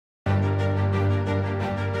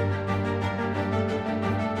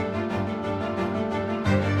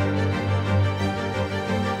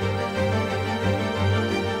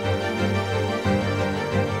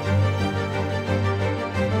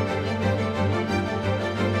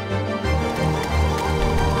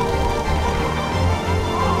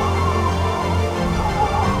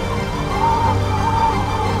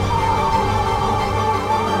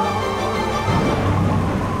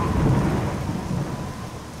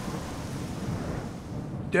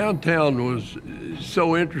Downtown was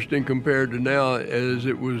so interesting compared to now, as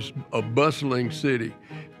it was a bustling city.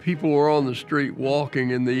 People were on the street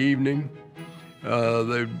walking in the evening.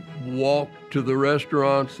 They'd walk to the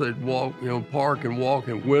restaurants, they'd walk, park and walk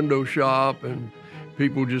and window shop, and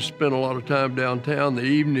people just spent a lot of time downtown. The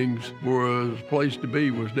evenings was a place to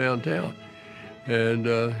be, was downtown. And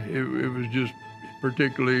it was just,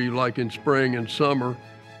 particularly like in spring and summer,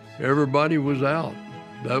 everybody was out.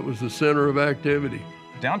 That was the center of activity.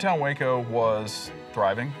 Downtown Waco was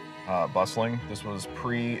thriving, bustling. This was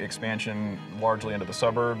pre-expansion largely into the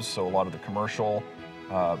suburbs, so a lot of the commercial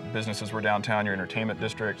businesses were downtown, your entertainment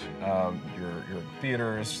district, your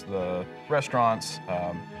theaters, the restaurants.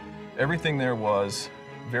 Everything there was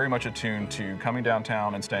very much attuned to coming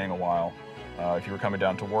downtown and staying a while. If you were coming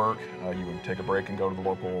down to work, you would take a break and go to the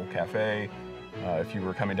local cafe. If you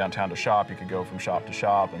were coming downtown to shop, you could go from shop to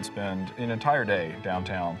shop and spend an entire day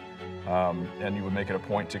downtown. And you would make it a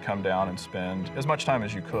point to come down and spend as much time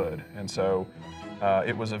as you could. And so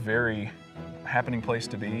it was a very happening place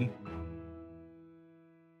to be.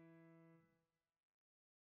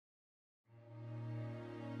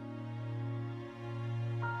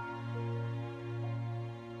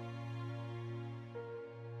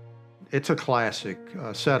 It's a classic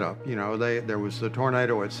setup. There was the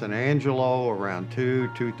tornado at San Angelo around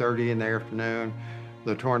 2:30 in the afternoon.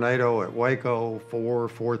 The tornado at Waco,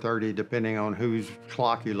 4:30, depending on whose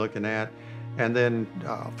clock you're looking at. And then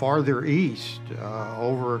farther east,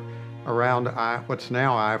 over around what's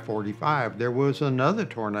now I-45, there was another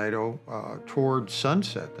tornado towards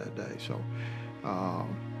sunset that day. So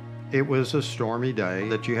it was a stormy day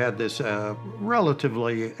that you had this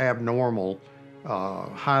relatively abnormal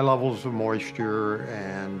high levels of moisture,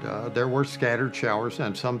 and there were scattered showers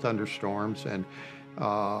and some thunderstorms, and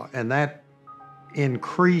that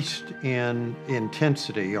increased in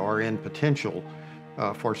intensity or in potential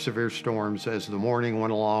for severe storms as the morning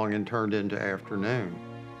went along and turned into afternoon.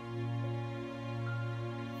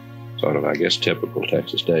 Sort of, I guess, typical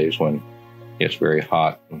Texas days when it's very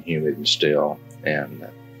hot and humid and still,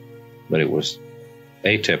 but it was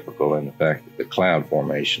atypical in the fact that the cloud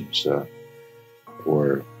formations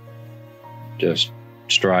were just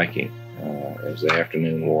striking. As the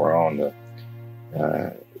afternoon wore on,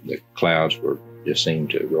 the clouds just seemed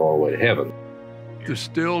to go all the way to heaven. The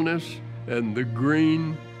stillness and the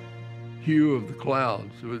green hue of the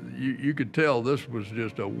clouds, you could tell this was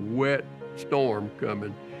just a wet storm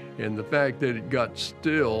coming, and the fact that it got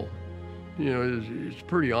still, it's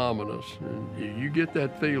pretty ominous. And you get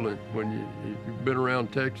that feeling when if you've been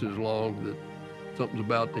around Texas long that something's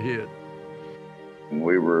about to hit.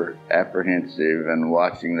 We were apprehensive and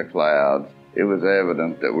watching the clouds. It was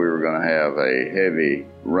evident that we were going to have a heavy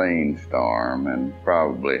rainstorm and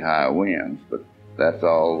probably high winds, but that's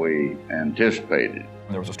all we anticipated.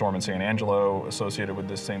 There was a storm in San Angelo associated with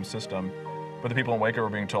this same system, but the people in Waco were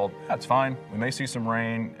being told, that's fine, we may see some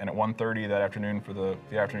rain, and at 1:30 that afternoon for the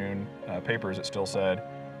afternoon papers, it still said,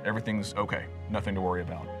 everything's okay, nothing to worry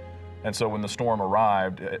about. And so when the storm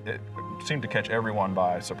arrived, it seemed to catch everyone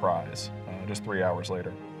by surprise, just 3 hours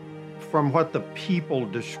later. From what the people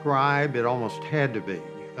described, it almost had to be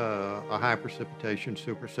a high precipitation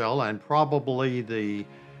supercell, and probably the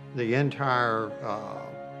entire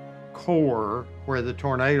core where the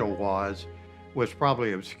tornado was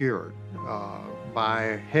probably obscured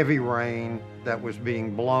by heavy rain that was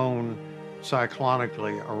being blown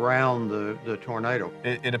cyclonically around the tornado.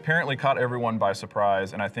 It apparently caught everyone by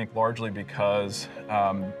surprise, and I think largely because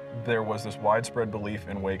there was this widespread belief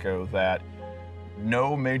in Waco that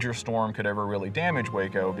no major storm could ever really damage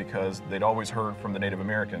Waco, because they'd always heard from the Native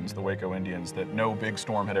Americans, the Waco Indians, that no big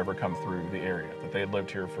storm had ever come through the area, that they had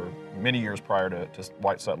lived here for many years prior to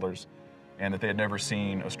white settlers, and that they had never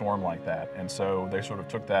seen a storm like that. And so they sort of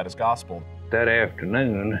took that as gospel. That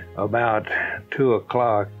afternoon, about 2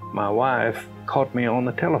 o'clock, my wife caught me on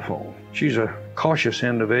the telephone. She's a cautious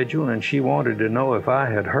individual, and she wanted to know if I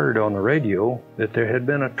had heard on the radio that there had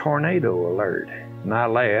been a tornado alert. And I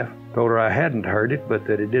laughed, told her I hadn't heard it, but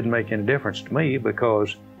that it didn't make any difference to me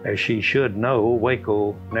because, as she should know,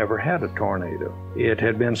 Waco never had a tornado. It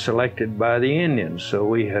had been selected by the Indians, so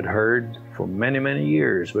we had heard for many, many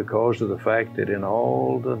years because of the fact that in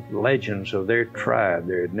all the legends of their tribe,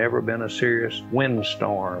 there had never been a serious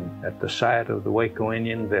windstorm at the site of the Waco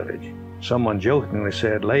Indian village. Someone jokingly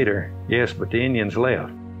said later, yes, but the Indians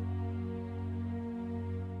left.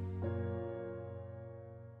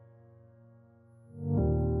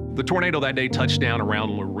 The tornado that day touched down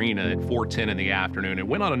around Lorena at 4:10 in the afternoon. It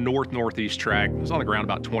went on a north-northeast track. It was on the ground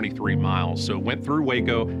about 23 miles, so it went through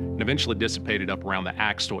Waco and eventually dissipated up around the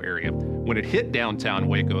Axtell area. when it hit downtown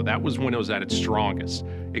Waco, that was when it was at its strongest.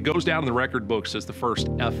 It goes down in the record books as the first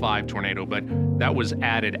F5 tornado, but that was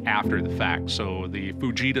added after the fact. So the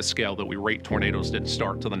Fujita scale that we rate tornadoes didn't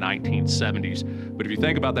start till the 1970s. But if you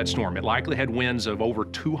think about that storm, it likely had winds of over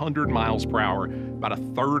 200 miles per hour, about a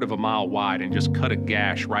third of a mile wide, and just cut a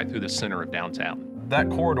gash right through the center of downtown. That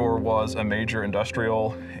corridor was a major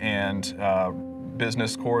industrial and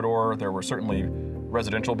business corridor. There were certainly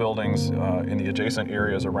residential buildings in the adjacent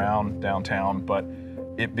areas around downtown, but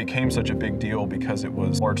it became such a big deal because it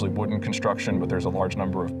was largely wooden construction, but there's a large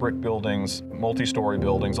number of brick buildings, multi-story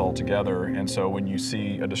buildings all together. And so when you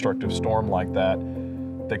see a destructive storm like that,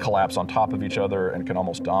 they collapse on top of each other and can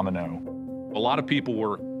almost domino. A lot of people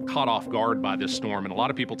were caught off guard by this storm, and a lot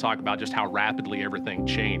of people talk about just how rapidly everything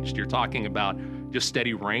changed. You're talking about just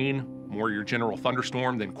steady rain, more your general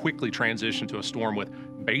thunderstorm, then quickly transition to a storm with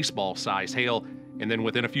baseball-sized hail, and then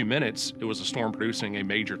within a few minutes, it was a storm producing a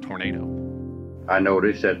major tornado. I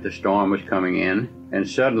noticed that the storm was coming in, and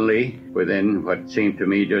suddenly, within what seemed to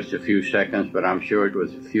me just a few seconds, but I'm sure it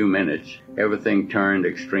was a few minutes, everything turned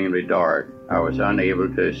extremely dark. I was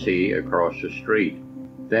unable to see across the street.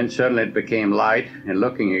 Then suddenly it became light, and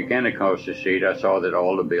looking again across the street, I saw that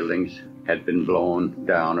all the buildings had been blown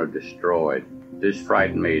down or destroyed. This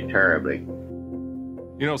frightened me terribly.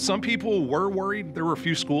 You know, some people were worried. There were a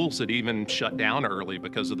few schools that even shut down early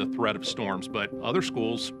because of the threat of storms, but other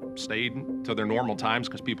schools stayed to their normal times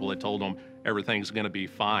because people had told them everything's going to be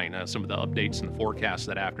fine. Some of the updates in the forecast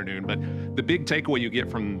that afternoon. But the big takeaway you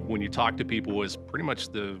get from when you talk to people was pretty much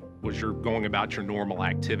was you're going about your normal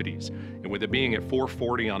activities. And with it being at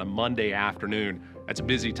 4:40 on a Monday afternoon, that's a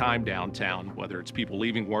busy time downtown, whether it's people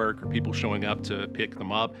leaving work or people showing up to pick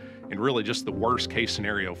them up, and really just the worst case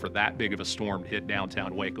scenario for that big of a storm to hit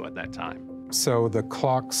downtown Waco at that time. So the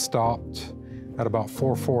clock stopped at about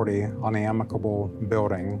 4:40 on the Amicable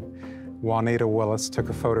building. Juanita Willis took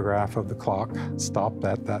a photograph of the clock, stopped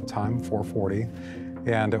at that time, 4:40,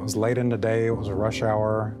 and it was late in the day, it was a rush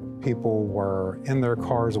hour. People were in their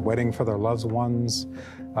cars waiting for their loved ones.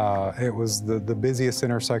 It was the busiest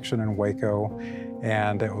intersection in Waco,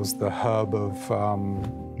 and it was the hub of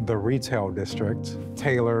the retail district.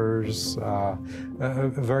 Taylor's,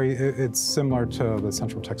 it's similar to the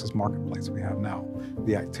Central Texas Marketplace we have now,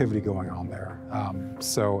 the activity going on there.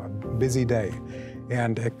 So a busy day,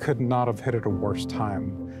 and it could not have hit at a worse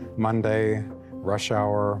time. Monday, rush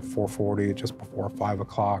hour, 4:40, just before 5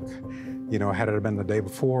 o'clock. You know, had it been the day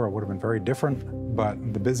before, it would have been very different, but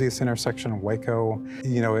the busiest intersection in Waco,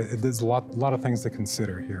 you know, there's a lot of things to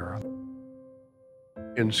consider here.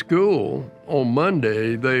 In school, on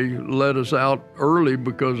Monday, they let us out early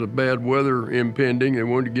because of bad weather impending. They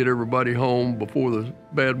wanted to get everybody home before the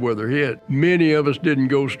bad weather hit. Many of us didn't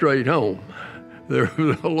go straight home. There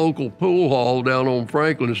was a local pool hall down on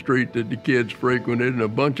Franklin Street that the kids frequented, and a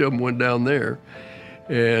bunch of them went down there.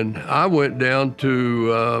 And I went down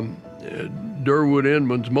to Durwood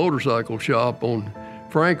Inman's motorcycle shop on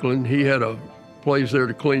Franklin. He had a place there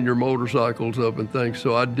to clean your motorcycles up and things,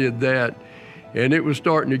 so I did that. And it was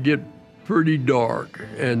starting to get pretty dark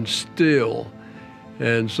and still.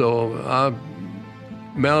 And so I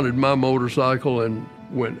mounted my motorcycle and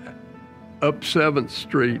went up 7th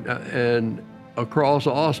Street and across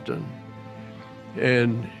Austin.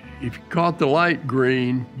 And if you caught the light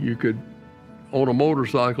green, you could, on a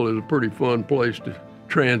motorcycle, is a pretty fun place to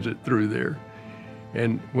transit through there.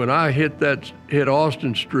 And when I hit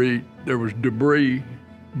Austin Street, there was debris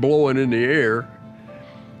blowing in the air,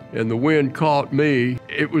 and the wind caught me.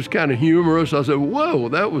 It was kind of humorous. I said, whoa,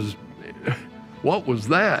 what was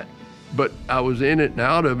that? But I was in it and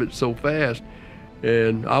out of it so fast.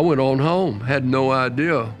 And I went on home, had no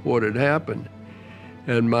idea what had happened.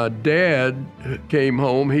 And my dad came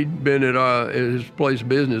home. He'd been at his place of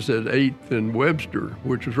business at 8th and Webster,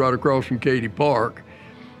 which was right across from Katy Park.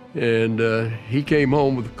 And he came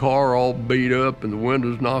home with the car all beat up and the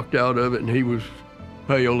windows knocked out of it, and he was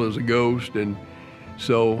pale as a ghost. And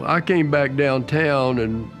so I came back downtown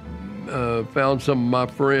and found some of my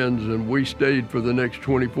friends, and we stayed for the next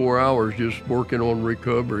 24 hours just working on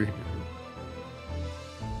recovery.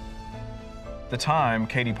 At the time,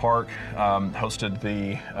 Katy Park hosted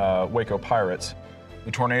the Waco Pirates.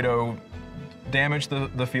 The tornado damaged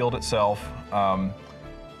the field itself.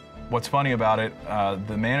 What's funny about it,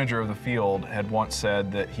 the manager of the field had once said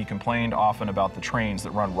that he complained often about the trains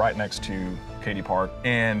that run right next to Katy Park,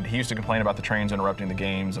 and he used to complain about the trains interrupting the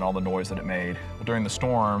games and all the noise that it made. Well, during the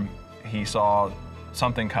storm, he saw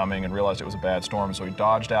something coming and realized it was a bad storm, so he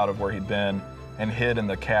dodged out of where he'd been and hid in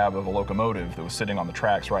the cab of a locomotive that was sitting on the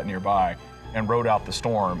tracks right nearby and rode out the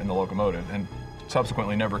storm in the locomotive, and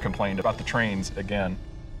subsequently never complained about the trains again.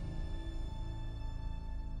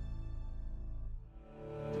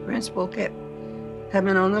 principal kept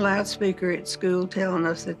coming on the loudspeaker at school telling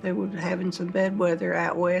us that they were having some bad weather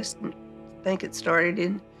out west. And I think it started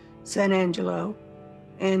in San Angelo.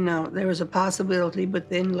 And there was a possibility,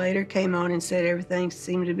 but then later came on and said everything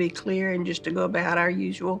seemed to be clear and just to go about our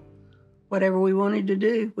usual whatever we wanted to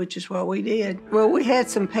do, which is what we did. Well, we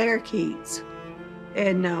had some parakeets,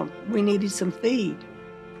 and we needed some feed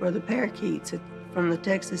for the parakeets from the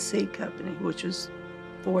Texas Seed Company, which was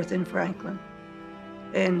 4th and Franklin.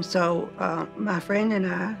 And so my friend and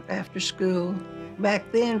I, after school, back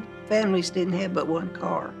then families didn't have but one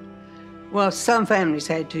car. Well, some families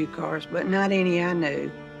had 2 cars, but not any I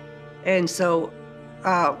knew. And so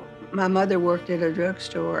my mother worked at a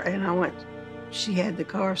drugstore, and she had the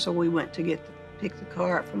car, so we went to pick the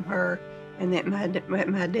car up from her, and then met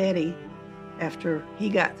my daddy after he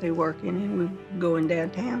got through working, and we were going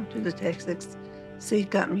downtown to the Texas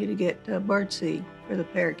Seed Company to get bird seed for the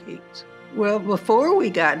parakeets. Well, before we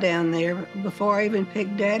got down there, before I even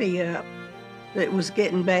picked Daddy up, it was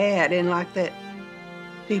getting bad, and like that,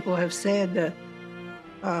 people have said the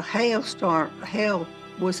hail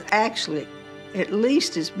was actually at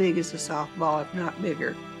least as big as a softball, if not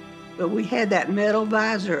bigger. But we had that metal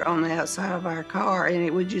visor on the outside of our car, and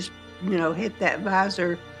it would just, hit that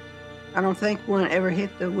visor. I don't think one ever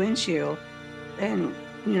hit the windshield, and,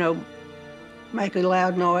 make a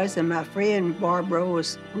loud noise. And my friend Barbara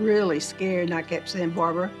was really scared, and I kept saying,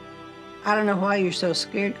 Barbara, I don't know why you're so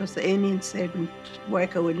scared, because the Indians said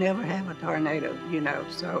Waco would never have a tornado,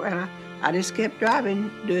 So, and I just kept driving,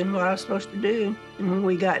 doing what I was supposed to do. And when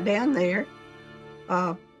we got down there,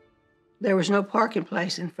 there was no parking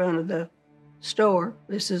place in front of the store.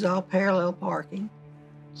 This is all parallel parking.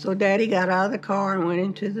 So Daddy got out of the car and went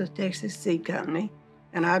into the Texas Seed Company,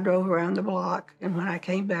 and I drove around the block. And when I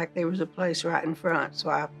came back, there was a place right in front.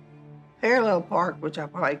 So I parallel parked, which I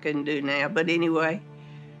probably couldn't do now. But anyway,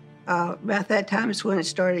 about that time is when it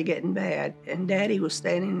started getting bad. And Daddy was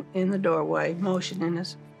standing in the doorway, motioning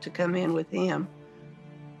us to come in with him.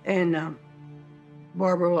 And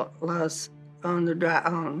Barbara was on the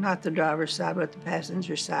not the driver's side, but the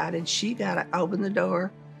passenger side, and she opened the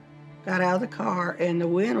door, got out of the car, and the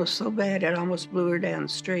wind was so bad it almost blew her down the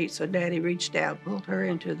street. So Daddy reached out, pulled her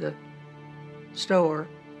into the store,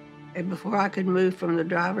 and before I could move from the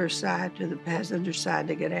driver's side to the passenger side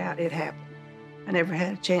to get out, it happened. I never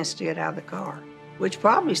had a chance to get out of the car, which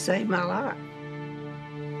probably saved my life.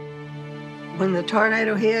 When the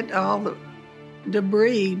tornado hit, all the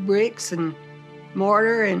debris, bricks and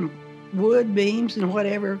mortar and wood beams and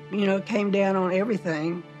whatever, came down on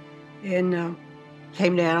everything, and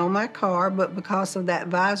came down on my car. But because of that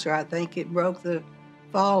visor, I think it broke the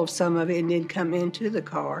fall of some of it and didn't come into the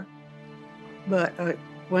car. But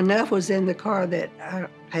enough was in the car that I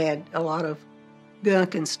had a lot of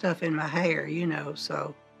gunk and stuff in my hair,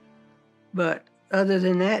 so. But other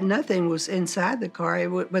than that, nothing was inside the car.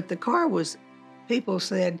 But the car was, people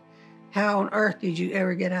said, how on earth did you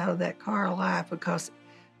ever get out of that car alive? Because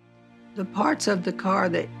the parts of the car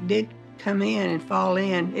that did come in and fall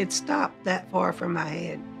in, it stopped that far from my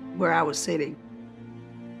head where I was sitting.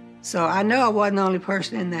 So I know I wasn't the only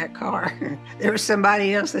person in that car. There was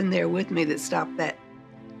somebody else in there with me that stopped that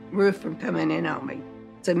roof from coming in on me.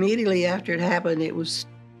 So immediately after it happened, it was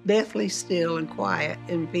deathly still and quiet,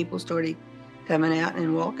 and people started coming out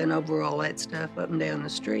and walking over all that stuff up and down the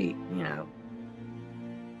street,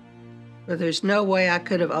 But there's no way I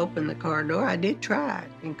could have opened the car door. I did try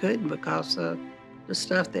it and couldn't because of the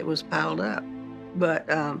stuff that was piled up. But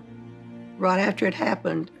right after it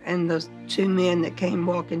happened, and the 2 men that came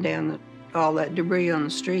walking down all that debris on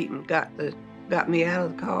the street and got me out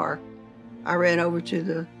of the car, I ran over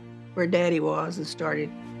to where Daddy was and started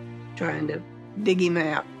trying to dig him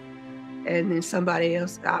out. And then somebody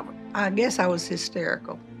else, I guess I was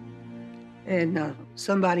hysterical. And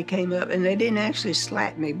somebody came up, and they didn't actually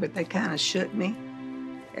slap me, but they kind of shook me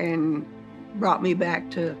and brought me back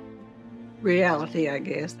to reality, I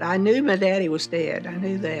guess. I knew my daddy was dead. I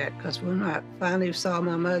knew that, because when I finally saw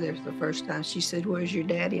my mother the first time, she said, "Where's your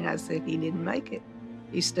daddy?" And I said, "He didn't make it.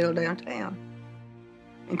 He's still downtown."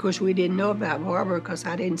 And of course, we didn't know about Barbara because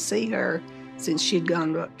I didn't see her since she'd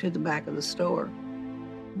gone up to the back of the store.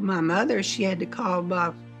 My mother, she had to call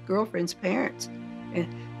my girlfriend's parents, and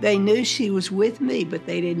they knew she was with me, but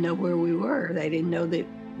they didn't know where we were. They didn't know that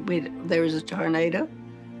there was a tornado.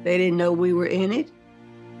 They didn't know we were in it.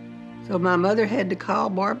 So my mother had to call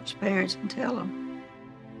Barbara's parents and tell them,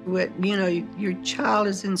 your child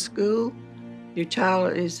is in school, your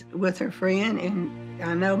child is with her friend, and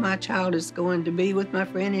I know my child is going to be with my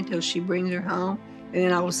friend until she brings her home. And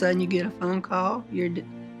then all of a sudden you get a phone call,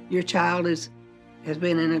 your child is has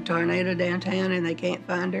been in a tornado downtown and they can't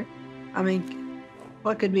find her. I mean,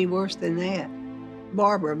 what could be worse than that?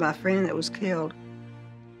 Barbara, my friend that was killed,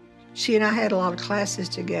 she and I had a lot of classes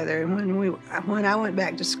together, and when I went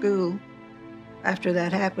back to school after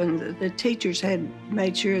that happened, the teachers had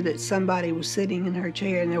made sure that somebody was sitting in her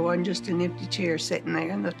chair and there wasn't just an empty chair sitting there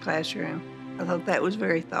in the classroom. I thought that was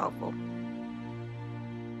very thoughtful.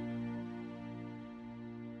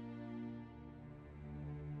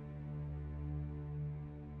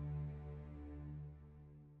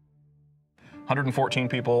 "114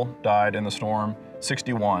 people died in the storm.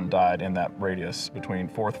 61 died in that radius between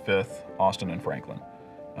 4th, 5th, Austin, and Franklin.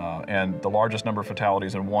 And the largest number of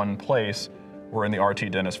fatalities in one place were in the R.T.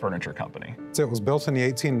 Dennis Furniture Company. So it was built in the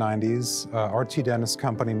 1890s. R.T. Dennis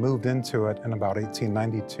Company moved into it in about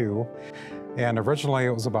 1892. And originally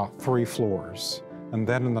it was about 3 floors. And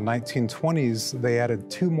then in the 1920s, they added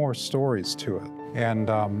 2 more stories to it. And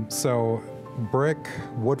so brick,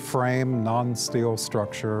 wood frame, non-steel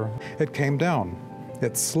structure, it came down.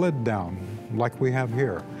 It slid down like we have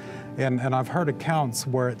here. And I've heard accounts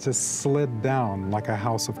where it just slid down like a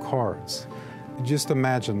house of cards. Just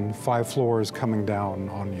imagine 5 floors coming down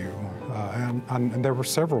on you. And there were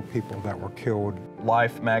several people that were killed.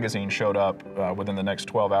 Life magazine showed up within the next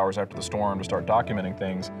 12 hours after the storm to start documenting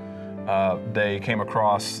things. They came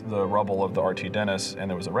across the rubble of the R.T. Dennis, and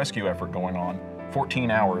there was a rescue effort going on 14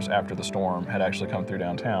 hours after the storm had actually come through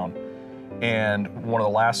downtown. And one of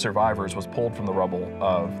the last survivors was pulled from the rubble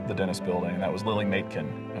of the Dennis building, and that was Lily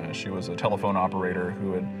Maitkin. She was a telephone operator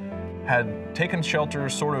who had taken shelter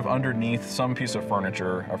sort of underneath some piece of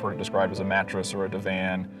furniture. I've heard it described as a mattress or a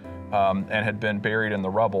divan, and had been buried in the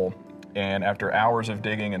rubble. And after hours of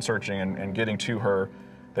digging and searching and getting to her,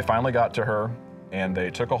 they finally got to her, and they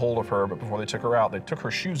took a hold of her, but before they took her out, they took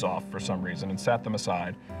her shoes off for some reason and sat them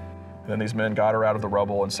aside. Then these men got her out of the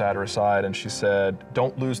rubble and sat her aside, and she said,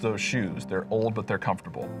 "Don't lose those shoes. They're old, but they're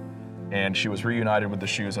comfortable." And she was reunited with the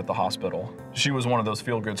shoes at the hospital. She was one of those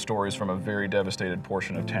feel-good stories from a very devastated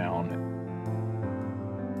portion of town.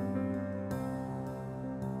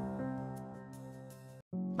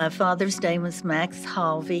 My father's name was Max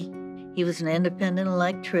Halvey. He was an independent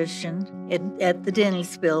electrician at the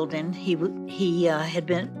Dennis building. He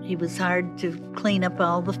was hired to clean up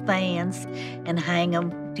all the fans and hang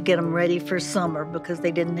them to get them ready for summer because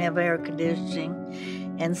they didn't have air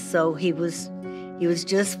conditioning. And so he was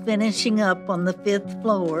just finishing up on the 5th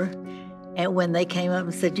floor, and when they came up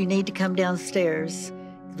and said, "You need to come downstairs.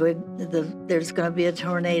 There's going to be a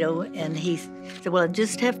tornado." And he said, "Well, I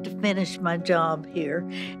just have to finish my job here,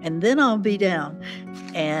 and then I'll be down."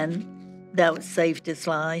 And that saved his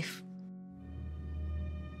life.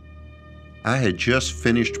 I had just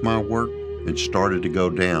finished my work and started to go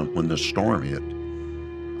down when the storm hit.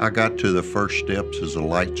 I got to the first steps as the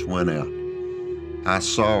lights went out. I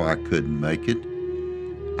saw I couldn't make it.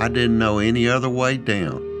 I didn't know any other way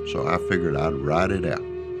down, so I figured I'd ride it out.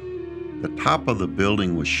 The top of the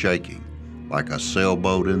building was shaking like a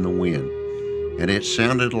sailboat in the wind, and it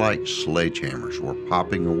sounded like sledgehammers were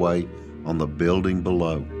popping away on the building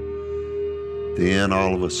below. Then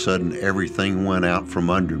all of a sudden everything went out from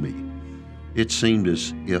under me. It seemed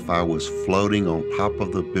as if I was floating on top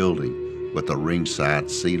of the building with a ringside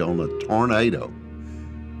seat on a tornado.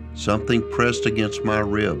 Something pressed against my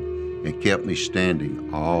rib and kept me standing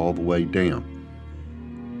all the way down.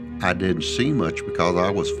 I didn't see much because I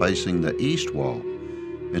was facing the east wall,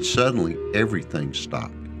 and suddenly everything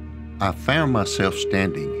stopped. I found myself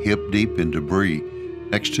standing hip deep in debris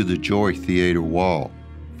next to the Joy Theater wall,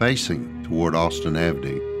 facing toward Austin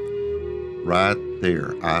Avenue. Right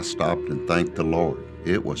there, I stopped and thanked the Lord.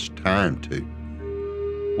 It was time to.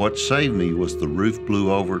 What saved me was the roof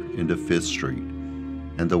blew over into 5th Street,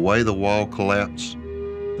 and the way the wall collapsed,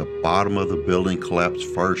 the bottom of the building collapsed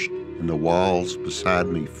first, and the walls beside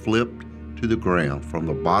me flipped to the ground from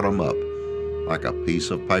the bottom up like a piece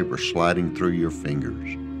of paper sliding through your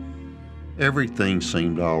fingers. Everything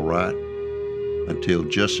seemed all right until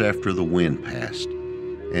just after the wind passed,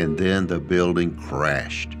 and then the building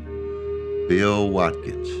crashed. Bill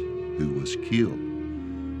Watkins, who was killed,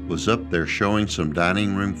 was up there showing some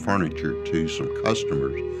dining room furniture to some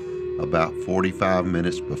customers about 45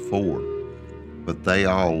 minutes before, but they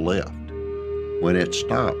all left. When it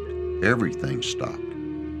stopped, everything stopped.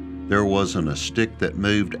 There wasn't a stick that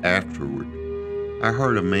moved afterward. I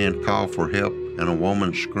heard a man call for help and a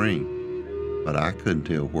woman scream, but I couldn't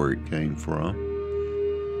tell where it came from.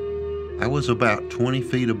 I was about 20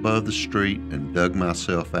 feet above the street and dug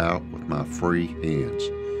myself out with my free hands.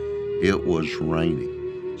 It was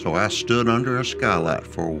raining, so I stood under a skylight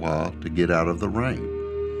for a while to get out of the rain.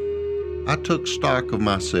 I took stock of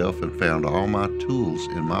myself and found all my tools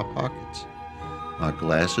in my pockets. My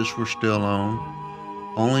glasses were still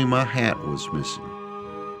on, only my hat was missing.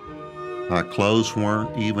 My clothes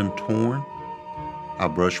weren't even torn. I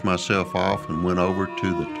brushed myself off and went over to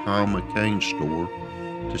the Tom McCain store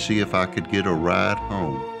to see if I could get a ride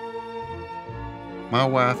home. My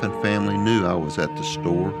wife and family knew I was at the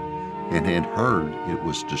store and had heard it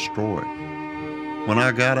was destroyed. When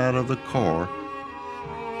I got out of the car,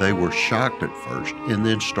 they were shocked at first and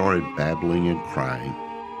then started babbling and crying.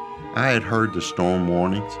 I had heard the storm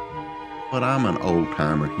warnings, but I'm an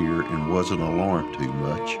old-timer here and wasn't alarmed too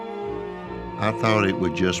much. I thought it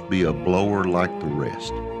would just be a blower like the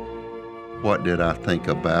rest. What did I think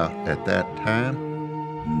about at that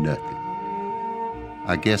time? Nothing.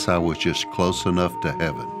 I guess I was just close enough to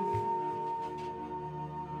heaven.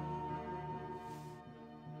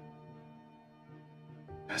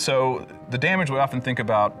 So the damage we often think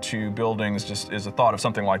about to buildings just is a thought of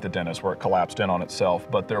something like the Dennis, where it collapsed in on itself,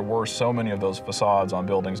 but there were so many of those facades on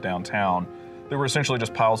buildings downtown that were essentially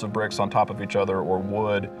just piles of bricks on top of each other or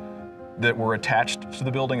wood that were attached to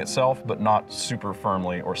the building itself, but not super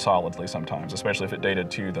firmly or solidly sometimes, especially if it dated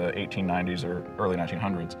to the 1890s or early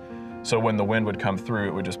 1900s. So when the wind would come through,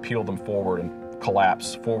 it would just peel them forward and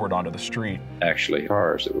collapse forward onto the street. Actually,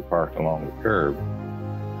 cars that were parked along the curb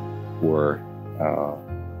were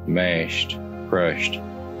mashed, crushed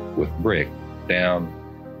with brick down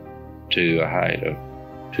to a height of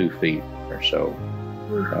 2 feet or so.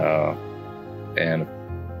 And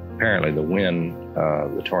apparently the wind,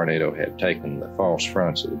 the tornado had taken the false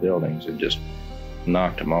fronts of the buildings and just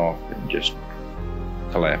knocked them off and just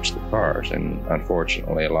collapsed the cars. And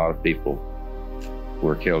unfortunately, a lot of people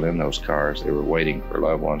were killed in those cars. They were waiting for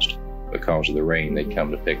loved ones because of the rain. They'd come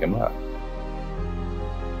to pick them up.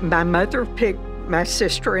 My mother picked my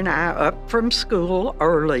sister and I up from school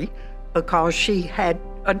early because she had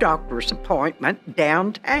a doctor's appointment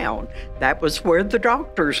downtown. That was where the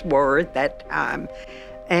doctors were at that time.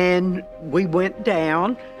 And we went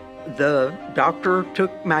down. The doctor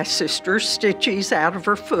took my sister's stitches out of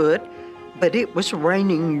her foot, but it was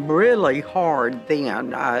raining really hard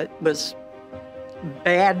then. It was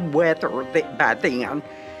bad weather by then.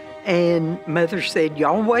 And Mother said,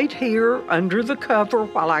 y'all wait here under the cover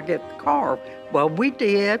while I get the car. Well, we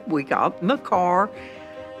did. We got in the car,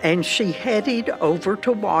 and she headed over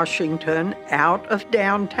to Washington out of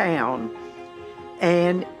downtown,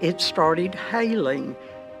 and it started hailing.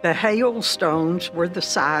 The hailstones were the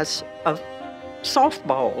size of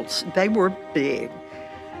softballs. They were big,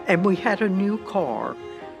 and we had a new car.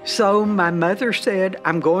 So my mother said,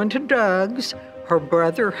 I'm going to Doug's. Her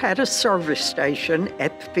brother had a service station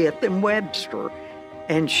at 5th and Webster,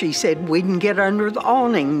 and she said, we can get under the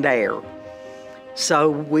awning there. So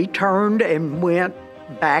we turned and went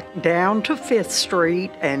back down to 5th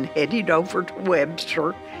Street and headed over to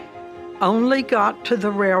Webster. Only got to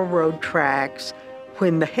the railroad tracks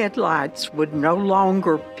when the headlights would no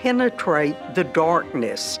longer penetrate the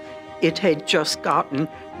darkness. It had just gotten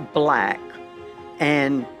black.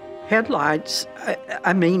 And headlights,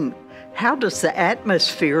 I mean, how does the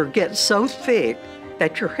atmosphere get so thick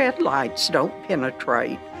that your headlights don't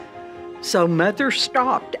penetrate? So Mother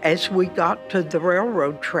stopped as we got to the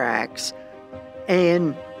railroad tracks,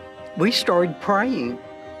 and we started praying.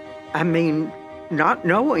 I mean, not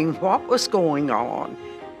knowing what was going on.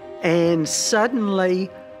 And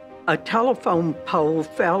suddenly, a telephone pole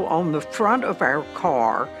fell on the front of our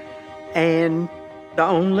car, and the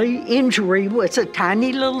only injury was a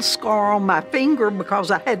tiny little scar on my finger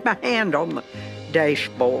because I had my hand on the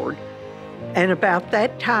dashboard. And about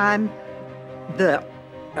that time,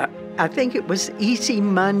 I think it was Easy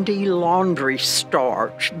Monday Laundry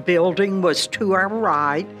Starch building was to our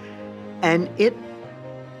right, and it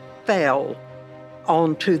fell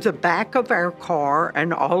onto the back of our car,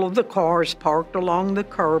 and all of the cars parked along the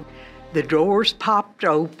curb. The doors popped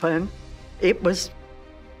open. It was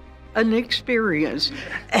an experience.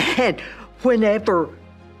 And whenever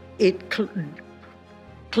it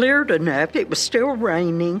cleared enough, it was still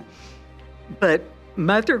raining, but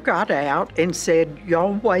Mother got out and said,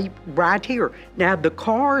 y'all wait right here. Now, the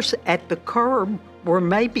cars at the curb were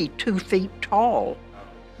maybe 2 feet tall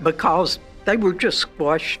because they were just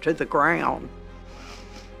squashed to the ground.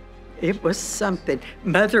 It was something.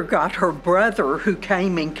 Mother got her brother, who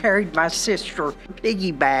came and carried my sister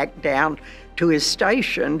piggyback down to his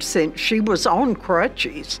station since she was on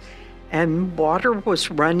crutches, and water was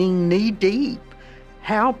running knee-deep.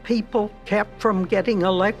 How people kept from getting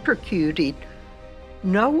electrocuted,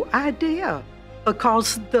 no idea,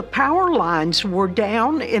 because the power lines were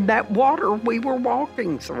down in that water we were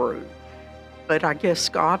walking through. but I guess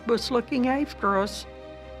God was looking after us.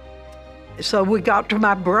 So we got to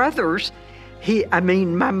my brother's.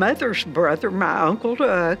 My mother's brother, my Uncle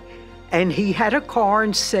Doug, and he had a car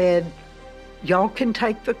and said, y'all can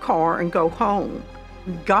take the car and go home.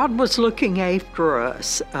 God was looking after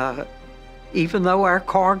us. Even though our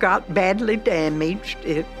car got badly damaged,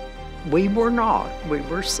 we were not. We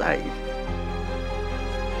were safe.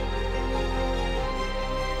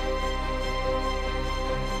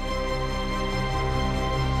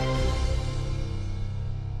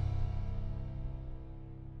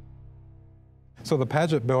 So the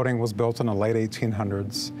Paget building was built in the late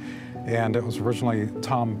 1800s, and it was originally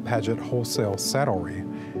Tom Paget Wholesale Saddlery.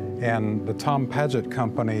 And the Tom Paget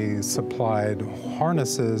Company supplied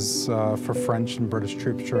harnesses for French and British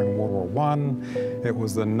troops during World War I. It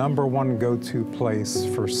was the #1 go-to place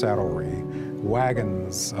for saddlery.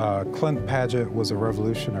 Wagons. Clint Paget was a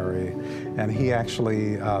revolutionary, and he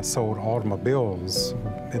actually sold automobiles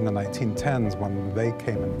in the 1910s when they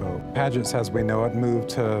came in vogue. Paget's, as we know it, moved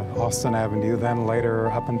to Austin Avenue, then later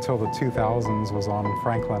up until the 2000s was on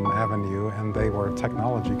Franklin Avenue, and they were a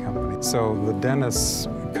technology company. So the Dennis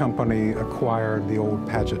Company acquired the old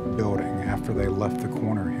Paget building after they left the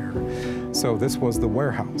corner here. So this was the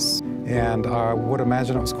warehouse. And I would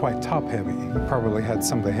imagine it was quite top-heavy. You probably had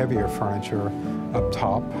some of the heavier furniture up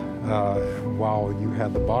top, while you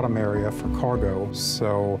had the bottom area for cargo.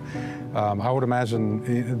 So I would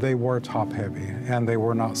imagine they were top-heavy, and they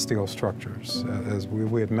were not steel structures, as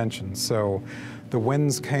we had mentioned. So the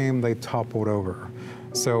winds came, they toppled over.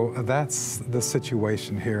 So that's the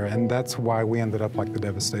situation here, and that's why we ended up like the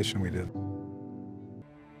devastation we did.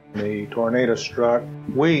 The tornado struck.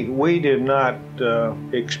 We did not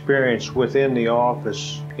experience within the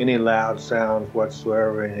office any loud sounds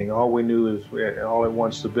whatsoever, anything. All we knew is all at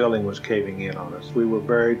once the building was caving in on us. We were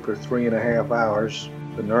buried for 3.5 hours.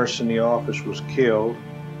 The nurse in the office was killed.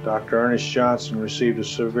 Dr. Ernest Johnson received a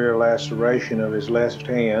severe laceration of his left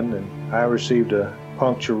hand, and I received a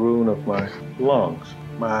puncture wound of my lungs.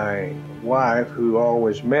 My wife, who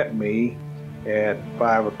always met me at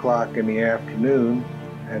 5 o'clock in the afternoon,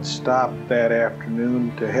 had stopped that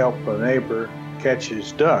afternoon to help a neighbor catch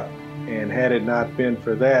his duck. And had it not been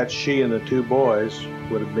for that, she and the 2 boys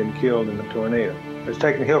would have been killed in the tornado. I was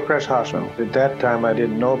taken to Hillcrest Hospital. At that time, I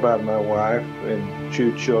didn't know about my wife and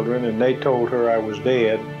 2 children, and they told her I was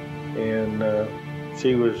dead. And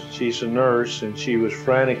she's a nurse, and she was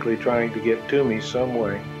frantically trying to get to me some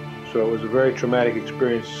way. So it was a very traumatic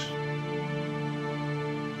experience.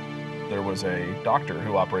 There was a doctor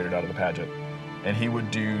who operated out of the Paget, and he would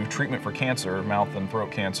do treatment for cancer, mouth and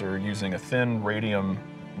throat cancer, using a thin radium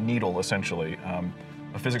needle, essentially.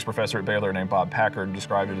 A physics professor at Baylor named Bob Packard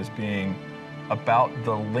described it as being about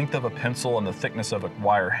the length of a pencil and the thickness of a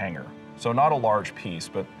wire hanger. So not a large piece,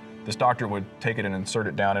 but this doctor would take it and insert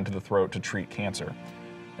it down into the throat to treat cancer.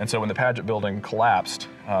 And so when the Paget building collapsed,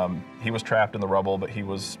 he was trapped in the rubble, but he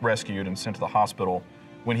was rescued and sent to the hospital.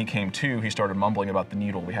 When he came to, he started mumbling about the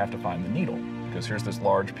needle. We have to find the needle, because here's this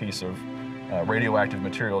large piece of radioactive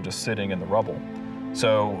material just sitting in the rubble.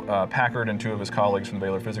 So Packard and 2 of his colleagues from the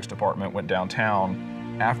Baylor Physics Department went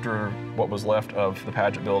downtown after what was left of the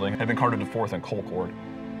Paget building had been carted to 4th and Colcord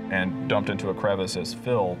and dumped into a crevice as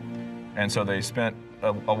fill. And so they spent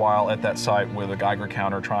a while at that site with a Geiger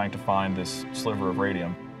counter trying to find this sliver of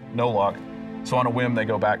radium. No luck. So on a whim, they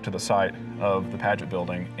go back to the site of the Paget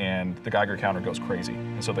building, and the Geiger counter goes crazy.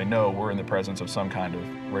 And so they know we're in the presence of some kind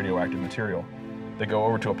of radioactive material. They go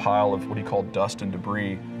over to a pile of what he called dust and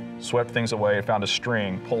debris, swept things away, found a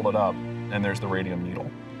string, pulled it up, and there's the radium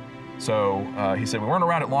needle. So he said we weren't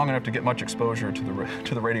around it long enough to get much exposure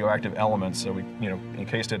to the radioactive elements, so we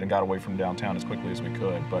encased it and got away from downtown as quickly as we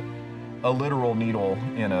could. But a literal needle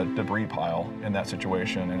in a debris pile in that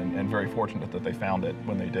situation, and very fortunate that they found it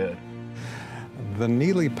when they did. The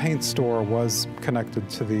Neely paint store was connected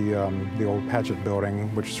to the old Paget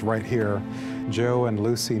building, which is right here. Joe and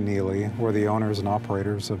Lucy Neely were the owners and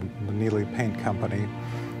operators of the Neely Paint Company.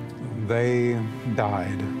 They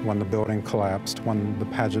died when the building collapsed, when the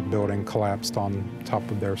Paget building collapsed on top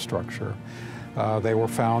of their structure. They were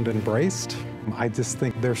found embraced. I just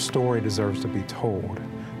think their story deserves to be told.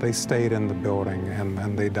 They stayed in the building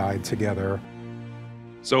and they died together.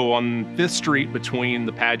 So on 5th Street between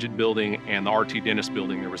the Paget building and the R.T. Dennis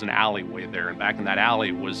building, there was an alleyway there. And back in that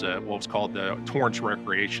alley was what was called the Torrance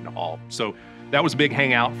Recreation Hall. So that was a big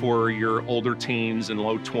hangout for your older teens and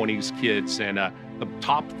low 20s kids. And the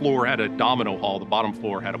top floor had a domino hall. The bottom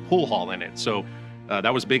floor had a pool hall in it. So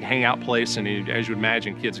that was a big hangout place. And as you would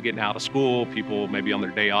imagine, kids getting out of school, people maybe on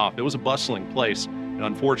their day off. It was a bustling place. And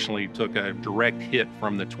unfortunately took a direct hit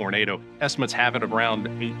from the tornado. Estimates have it around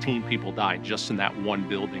 18 people died just in that one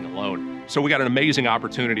building alone. So we got an amazing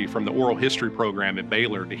opportunity from the oral history program at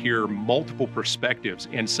Baylor to hear multiple perspectives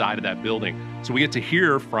inside of that building. So we get to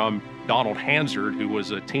hear from Donald Hansard, who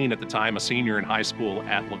was a teen at the time, a senior in high school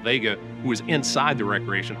at La Vega, who was inside the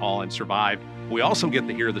recreation hall and survived. We also get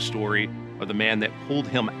to hear the story of the man that pulled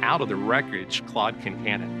him out of the wreckage, Claude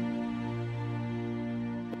Kincannon.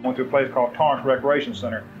 Went to a place called Torrance Recreation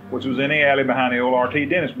Center, which was in the alley behind the old RT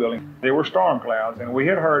Dennis building. There were storm clouds, and we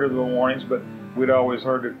had heard of the warnings, but we'd always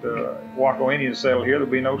heard that the Waco Indians settled here. There'd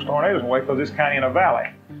be no tornadoes in Waco because it's kind of in a valley.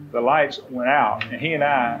 The lights went out, and he and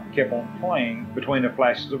I kept on playing between the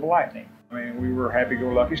flashes of lightning. I mean, we were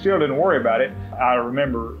happy-go-lucky. Still didn't worry about it. I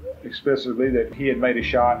remember explicitly that he had made a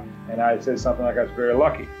shot, and I had said something like I was very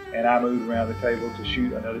lucky. And I moved around the table to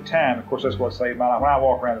shoot another time. Of course, that's what saved my life. When I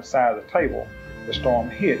walked around the side of the table, the storm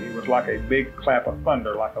hit. It was like a big clap of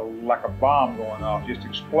thunder, like a bomb going off, just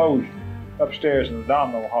explosion. Upstairs in the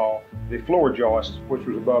domino hall, the floor joist, which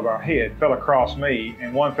was above our head, fell across me,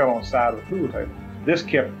 and one fell on the side of the pool table. This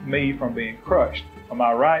kept me from being crushed.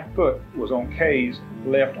 My right foot was on Kay's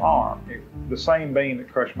left arm. The same beam that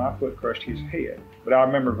crushed my foot crushed his head. But I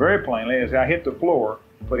remember very plainly as I hit the floor,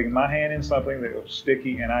 putting my hand in something that was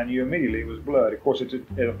sticky, and I knew immediately it was blood. Of course, I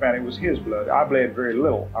found it was his blood. I bled very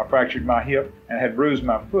little. I fractured my hip and had bruised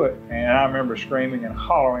my foot, and I remember screaming and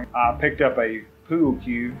hollering. I picked up a pool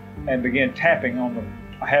cue and began tapping on the,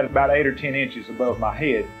 I had about 8 or 10 inches above my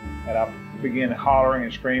head, and I began hollering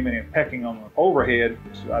and screaming and pecking on the overhead.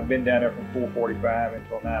 So I'd been down there from 4:45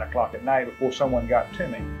 until 9 o'clock at night before someone got to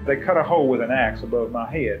me. They cut a hole with an axe above my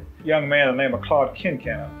head. A young man by the name of Claude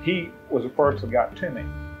Kincannon, he was the first that got to me.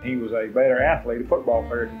 He was a better athlete, a football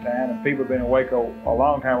player at the time, and people have been in Waco a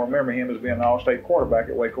long time remember him as being an all-state quarterback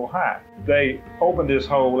at Waco High. They opened this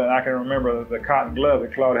hole, and I can remember the cotton glove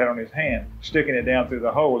that Claude had on his hand, sticking it down through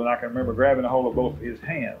the hole, and I can remember grabbing the hole of both of his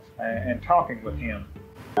hands and talking with him.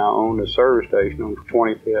 I owned a service station on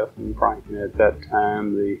 25th and Franklin. At that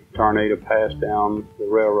time, the tornado passed down the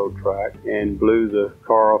railroad track and blew the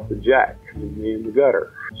car off the jack and me in the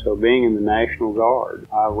gutter. So being in the National Guard,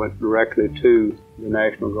 I went directly to the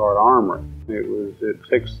National Guard Armory. It was at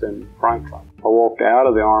 6th and Franklin. I walked out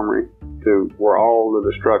of the armory to where all the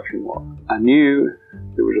destruction was. I knew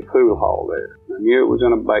there was a pool hall there. I knew it was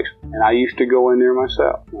in a basement. And I used to go in there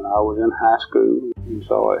myself when I was in high school and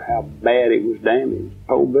saw how bad it was damaged.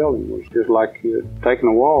 The whole building was just like you had taken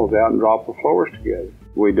the walls out and dropped the floors together.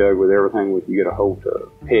 We dug with everything we could get a hold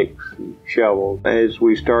of, picks and shovels. As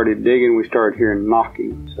we started digging, we started hearing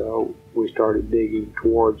knocking. So we started digging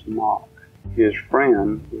towards the knock. His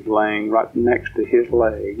friend was laying right next to his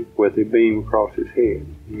leg with a beam across his head.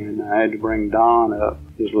 And I had to bring Don up.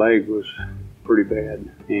 His leg was pretty bad,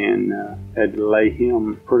 and had to lay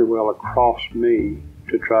him pretty well across me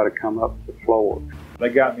to try to come up the floor. They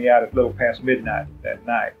got me out at a little past midnight that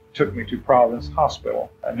night, took me to Providence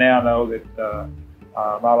Hospital. I now know that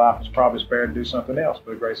my life was probably spared to do something else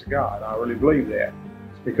by the grace of God. I really believe that.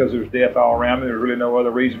 It's because there's death all around me. There's really no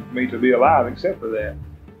other reason for me to be alive except for that.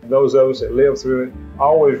 And those of us that lived through it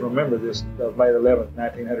always remember this of May 11th,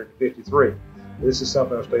 1953. This is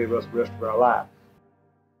something that'll stay with us the rest of our life.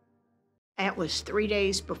 It was 3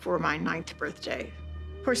 days before my 9th birthday.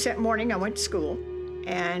 Of course, that morning I went to school,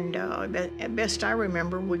 and at best I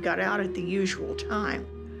remember, we got out at the usual time.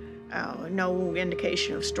 No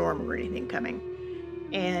indication of storm or anything coming.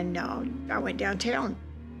 And I went downtown,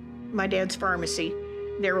 my dad's pharmacy,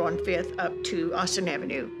 there on 5th up to Austin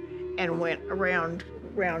Avenue, and went around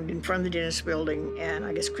in front of the dentist building, and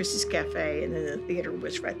I guess Chris's Cafe, and then the theater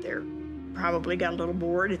was right there. Probably got a little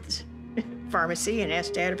bored at the pharmacy and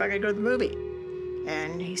asked Dad if I could go to the movie.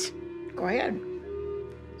 And he said, go ahead.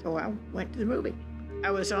 So I went to the movie.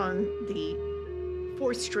 I was on the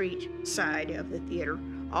 4th Street side of the theater,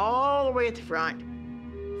 all the way at the front,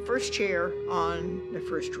 first chair on the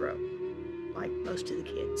first row, like most of the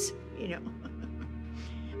kids, you know.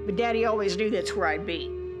 But Daddy always knew that's where I'd be.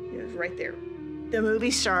 It was right there. The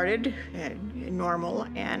movie started normal,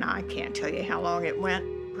 and I can't tell you how long it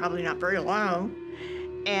went, probably not very long.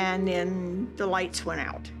 And then the lights went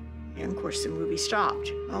out. And of course the movie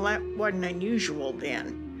stopped. Well, that wasn't unusual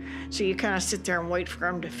then. So you kind of sit there and wait for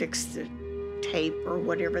them to fix the tape or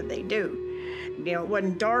whatever they do. You know, it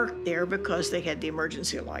wasn't dark there because they had the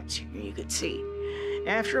emergency lights you could see.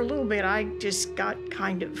 After a little bit, I just got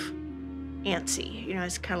kind of antsy. You know,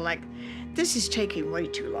 it's kind of like, this is taking way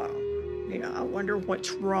too long. You know, I wonder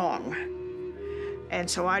what's wrong. And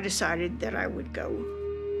so I decided that I would go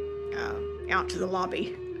out to the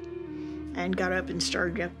lobby and got up and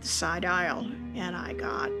started up the side aisle. And I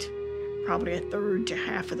got probably a third to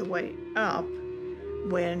half of the way up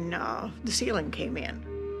when the ceiling came in.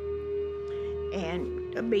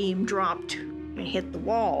 And a beam dropped and hit the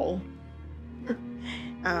wall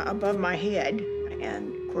above my head.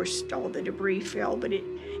 And of course, all the debris fell, but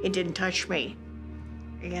it didn't touch me.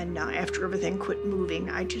 And after everything quit moving,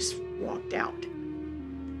 I just walked out.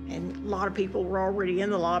 And a lot of people were already in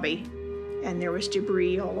the lobby, and there was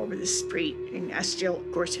debris all over the street. And I still,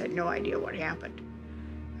 of course, had no idea what happened.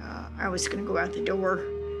 I was going to go out the door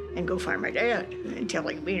and go find my dad and tell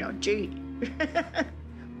him, gee,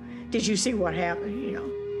 did you see what happened,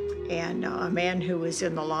 And a man who was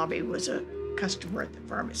in the lobby was a customer at the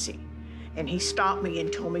pharmacy. And he stopped me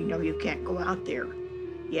and told me, no, you can't go out there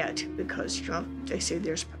yet because, they say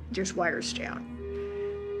there's wires down.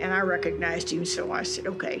 And I recognized him, so I said,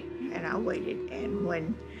 okay, and I waited. And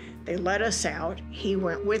when they let us out, he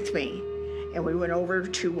went with me, and we went over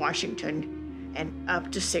to Washington and up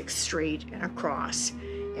to 6th Street and across.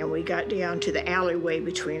 And we got down to the alleyway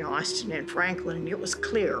between Austin and Franklin, and it was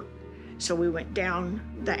clear. So we went down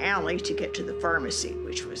the alley to get to the pharmacy,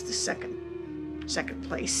 which was the second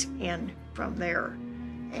place in from there.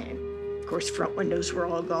 And of course, front windows were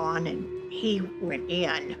all gone, and he went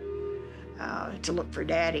in to look for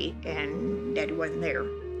Daddy, and Daddy wasn't there.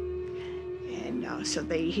 And so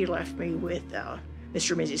he left me with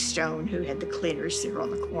Mr. and Mrs. Stone, who had the cleaners there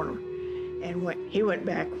on the corner. And he went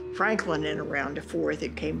back Franklin and around to 4th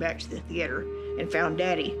and came back to the theater and found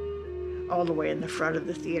Daddy all the way in the front of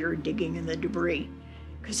the theater digging in the debris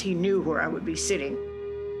because he knew where I would be sitting.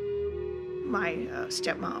 My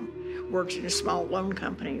stepmom worked in a small loan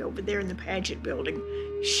company over there in the Paget building.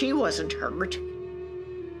 She wasn't hurt.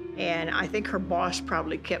 And I think her boss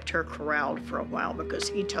probably kept her corralled for a while because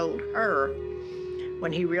he told her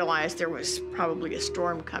when he realized there was probably a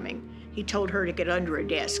storm coming, he told her to get under a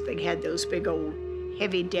desk. They had those big old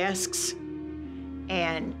heavy desks,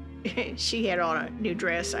 and she had on a new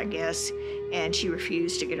dress, I guess, and she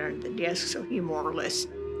refused to get under the desk, so he more or less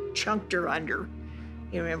chunked her under,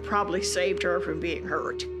 and probably saved her from being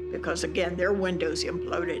hurt because, again, their windows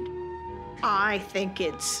imploded. I think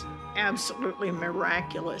it's absolutely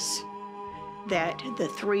miraculous that the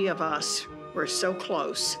three of us were so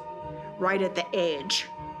close, right at the edge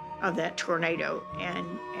of that tornado, and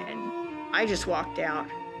I just walked out.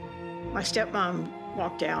 My stepmom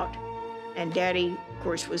walked out, and Daddy, of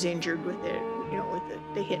course, was injured with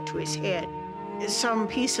the hit to his head. Some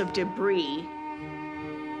piece of debris,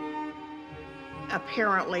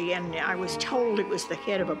 apparently, and I was told it was the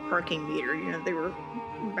head of a parking meter. They were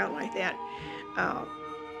about like that.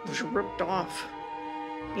 Was ripped off,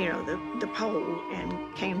 the pole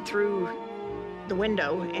and came through the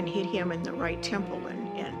window and hit him in the right temple. And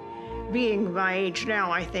being my age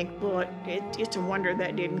now, I think, well, it's a wonder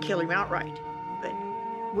that didn't kill him outright. But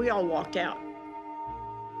we all walked out.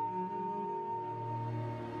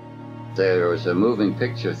 There was a moving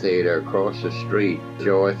picture theater across the street,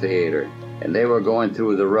 Joy Theater, and they were going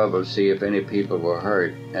through the rubble to see if any people were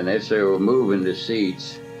hurt. And as they were moving the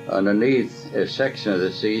seats, underneath a section of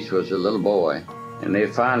the seats was a little boy, and they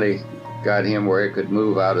finally got him where he could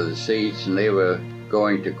move out of the seats, and they were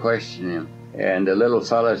going to question him. And the little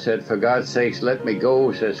fella said, for God's sakes, let me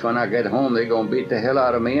go. Says, when I get home, they're going to beat the hell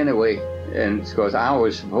out of me anyway. And because I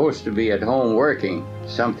was supposed to be at home working,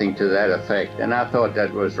 something to that effect. And I thought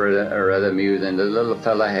that was rather amusing. The little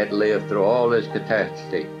fella had lived through all this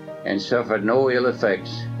catastrophe and suffered no ill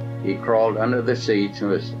effects. He crawled under the seats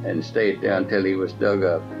and stayed there until he was dug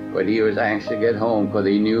up. But he was anxious to get home because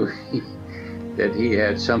he knew that he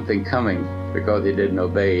had something coming because he didn't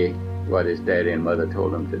obey what his daddy and mother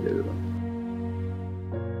told him to do.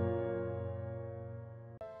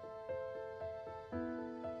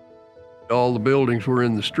 All the buildings were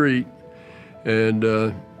in the street, and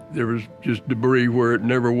there was just debris where it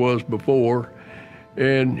never was before.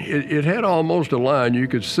 And it had almost a line. You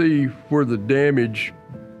could see where the damage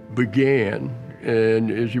began. And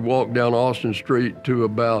as you walk down Austin Street to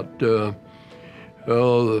about the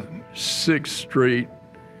 6th Street,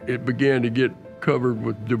 it began to get covered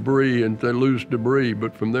with debris and loose debris.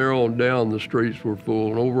 But from there on down, the streets were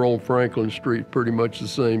full. And over on Franklin Street, pretty much the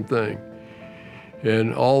same thing.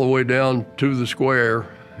 And all the way down to the square,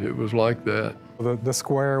 it was like that. The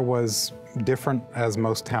square was different as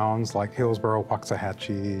most towns like Hillsborough,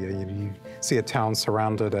 Waxahachie. You see a town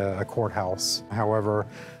surrounded a courthouse. However,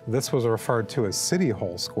 this was referred to as City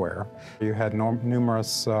Hall Square. You had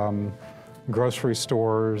numerous grocery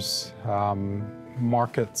stores,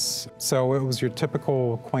 markets. So it was your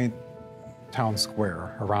typical quaint town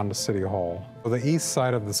square around the City Hall. The east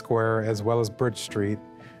side of the square, as well as Bridge Street,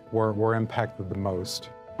 were impacted the most.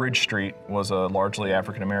 Bridge Street was a largely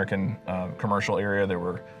African-American commercial area. There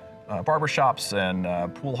were barbershops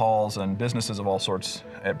and pool halls and businesses of all sorts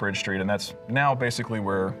at Bridge Street, and that's now basically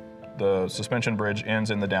where the suspension bridge ends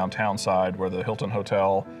in the downtown side, where the Hilton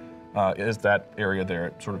Hotel is that area there.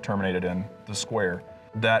 It sort of terminated in the square.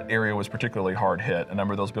 That area was particularly hard hit. A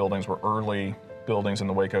number of those buildings were early buildings in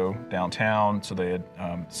the Waco downtown, so they had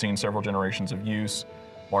seen several generations of use,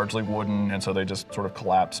 largely wooden, and so they just sort of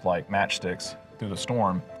collapsed like matchsticks through the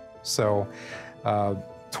storm. So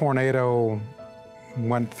tornado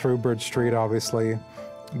went through Bridge Street, obviously,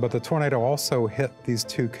 but the tornado also hit these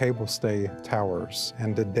two cable stay towers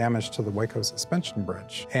and did damage to the Waco suspension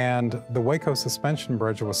bridge. And the Waco suspension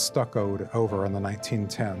bridge was stuccoed over in the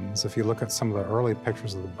 1910s. If you look at some of the early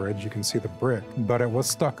pictures of the bridge, you can see the brick, but it was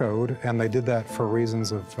stuccoed, and they did that for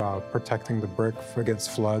reasons of protecting the brick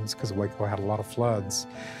against floods, because Waco had a lot of floods.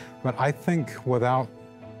 But I think without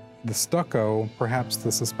the stucco, perhaps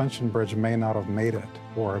the suspension bridge may not have made it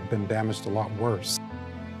or have been damaged a lot worse.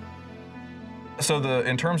 So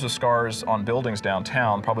in terms of scars on buildings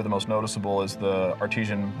downtown, probably the most noticeable is the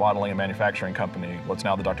Artesian Bottling and Manufacturing Company, what's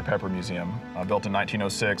now the Dr. Pepper Museum, built in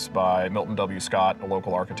 1906 by Milton W. Scott, a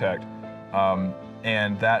local architect.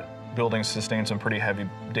 And that building sustained some pretty heavy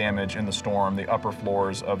damage in the storm. The upper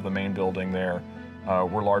floors of the main building there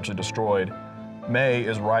were largely destroyed. May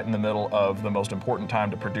is right in the middle of the most important time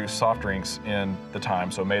to produce soft drinks in the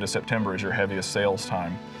time. So May to September is your heaviest sales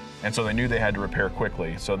time. And so they knew they had to repair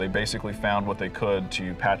quickly. So they basically found what they could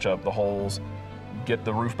to patch up the holes, get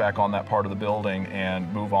the roof back on that part of the building,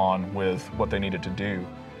 and move on with what they needed to do.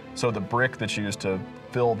 So the brick that's used to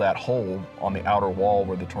fill that hole on the outer wall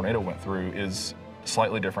where the tornado went through is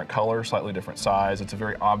slightly different color, slightly different size. It's a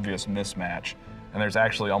very obvious mismatch. And there's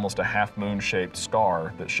actually almost a half-moon shaped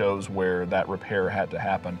scar that shows where that repair had to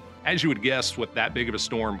happen. As you would guess, with that big of a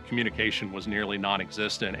storm, communication was nearly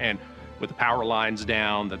non-existent. And with the power lines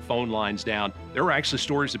down, the phone lines down, there were actually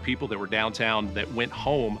stories of people that were downtown that went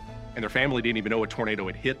home and their family didn't even know a tornado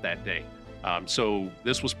had hit that day. So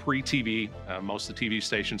this was pre-TV. Most of the TV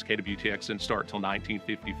stations, KWTX, didn't start until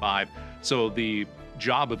 1955. So the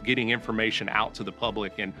job of getting information out to the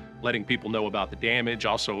public and letting people know about the damage,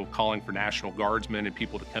 also calling for National Guardsmen and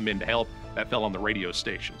people to come in to help, that fell on the radio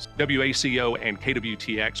stations. WACO and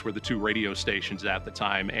KWTX were the two radio stations at the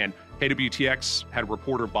time, and KWTX had a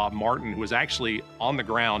reporter, Bob Martin, who was actually on the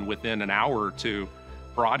ground within an hour or two,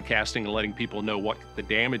 broadcasting and letting people know what the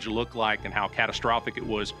damage looked like and how catastrophic it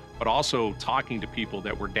was, but also talking to people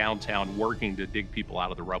that were downtown working to dig people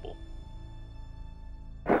out of the rubble.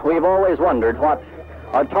 We've always wondered what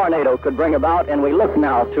a tornado could bring about, and we look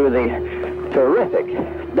now to the terrific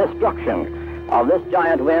destruction of this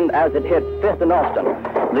giant wind as it hit 5th and Austin,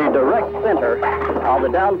 the direct center of the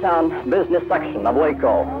downtown business section of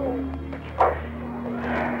Waco.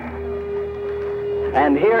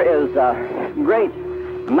 And here is a great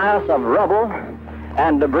mass of rubble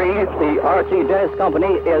and debris. The RT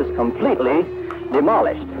Company is completely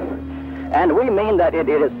demolished. And we mean that it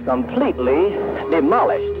is completely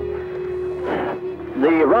demolished.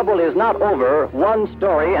 The rubble is not over 1.5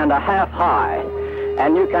 stories high.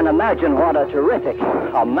 And you can imagine what a terrific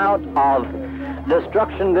amount of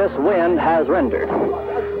destruction this wind has rendered.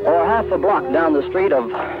 Or half a block down the street of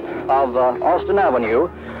Austin Avenue,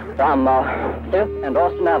 from 5th and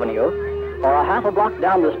Austin Avenue, or a half a block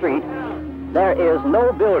down the street, there is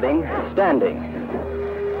no building standing.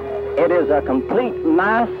 It is a complete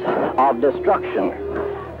mass of destruction.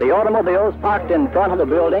 The automobiles parked in front of the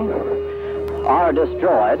building are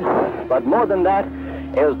destroyed, but more than that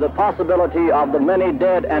is the possibility of the many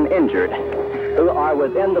dead and injured who are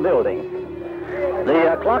within the building.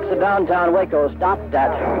 The clocks of downtown Waco stopped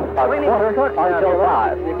at a quarter until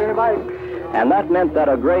 5, and that meant that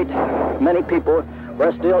a great many people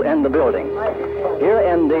were still in the building. Here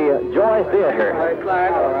in the Joy Theater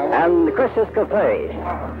and the Chris's Cafe,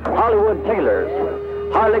 Hollywood Tailors,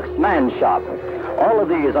 Harlick's Man Shop, all of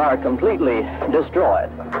these are completely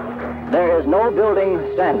destroyed. There is no building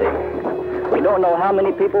standing. We don't know how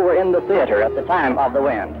many people were in the theater at the time of the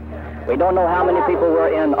wind. We don't know how many people were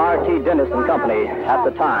in R.T. Dennis and Company at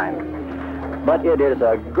the time. But it is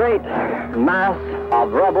a great mass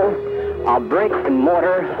of rubble, of brick and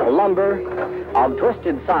mortar, lumber, of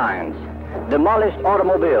twisted signs, demolished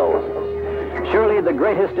automobiles. Surely the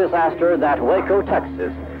greatest disaster that Waco,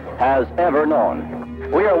 Texas has ever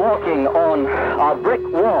known. We are walking on a brick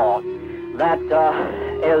wall that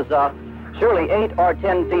is surely 8 or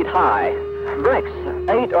 10 feet high. Bricks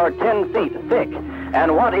 8 or 10 feet thick.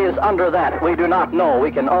 And what is under that, we do not know.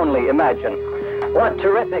 We can only imagine. What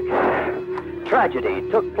terrific tragedy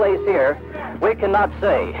took place here, we cannot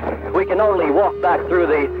say. we can only walk back through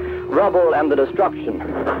the rubble and the destruction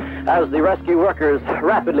as the rescue workers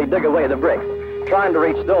rapidly dig away the bricks, trying to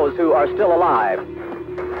reach those who are still alive.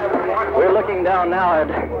 We're looking down now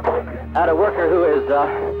at a worker who is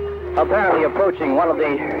apparently approaching one of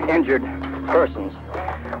the injured persons.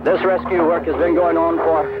 This rescue work has been going on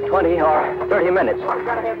for 20 or 30 minutes.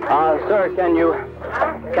 Sir, can you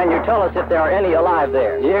tell us if there are any alive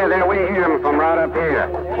there? Yeah, we hear them from right up here.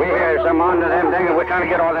 We hear some under them things. We're trying to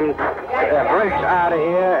get all them bricks out of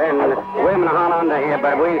here and women hot under here,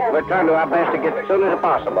 but we're trying to do our best to get as soon as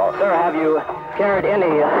possible. Sir, have you carried any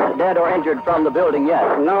dead or injured from the building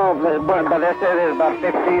yet? No, but they said there's about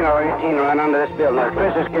 15 or 18 right under this building, the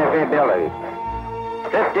Christmas Cafe building.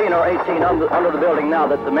 15 or 18 under the building now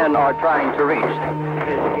that the men are trying to reach.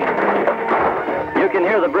 You can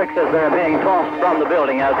hear the bricks as they're being tossed from the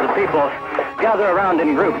building as the people gather around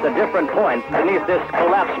in groups at different points beneath this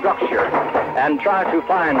collapsed structure and try to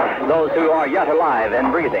find those who are yet alive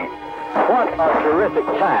and breathing. What a terrific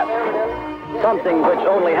task. Something which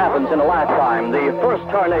only happens in a lifetime, the first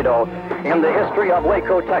tornado in the history of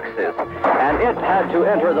Waco, Texas. And it had to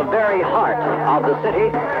enter the very heart of the city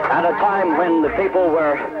at a time when the people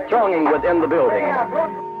were thronging within the building.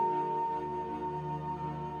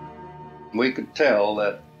 We could tell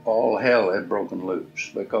that all hell had broken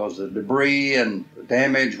loose because the debris and the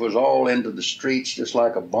damage was all into the streets, just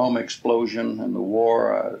like a bomb explosion in the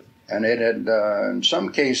war. And it had, in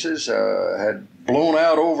some cases, had blown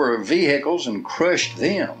out over vehicles and crushed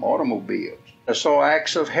them, automobiles. I saw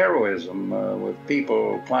acts of heroism with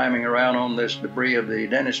people climbing around on this debris of the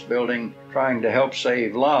dentist building, trying to help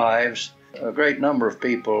save lives. A great number of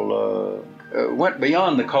people went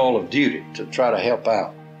beyond the call of duty to try to help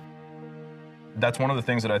out. That's one of the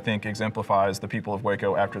things that I think exemplifies the people of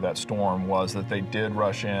Waco after that storm was that they did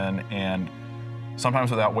rush in, and sometimes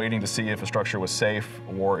without waiting to see if a structure was safe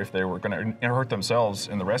or if they were going to hurt themselves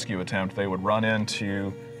in the rescue attempt, they would run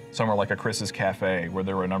into somewhere like a Chris's Cafe where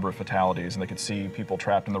there were a number of fatalities and they could see people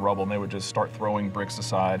trapped in the rubble, and they would just start throwing bricks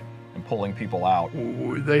aside and pulling people out.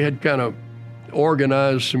 They had kind of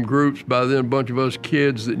organized some groups by then. A bunch of us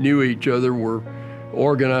kids that knew each other were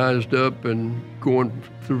organized up and going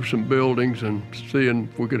through some buildings and seeing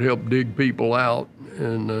if we could help dig people out.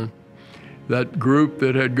 And that group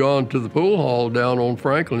that had gone to the pool hall down on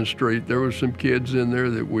Franklin Street, there was some kids in there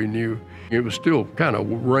that we knew. It was still kind of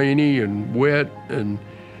rainy and wet, and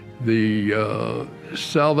the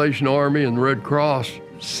Salvation Army and the Red Cross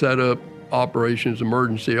set up operations,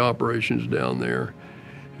 emergency operations down there.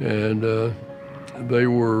 And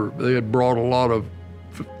they had brought a lot of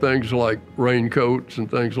things like raincoats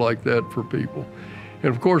and things like that for people.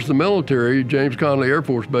 And of course the military, James Conley Air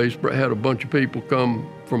Force Base, had a bunch of people come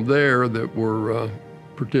from there that were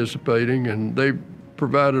participating, and they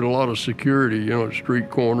provided a lot of security, you know, at street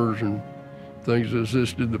corners and things that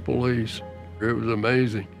assisted the police. It was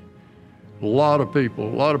amazing. A lot of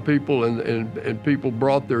people, and people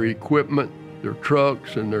brought their equipment, their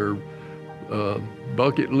trucks and their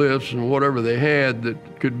bucket lifts and whatever they had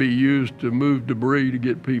that could be used to move debris to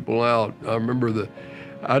get people out. I remember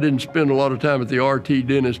I didn't spend a lot of time at the RT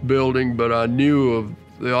Dentist building, but I knew of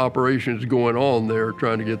the operations going on there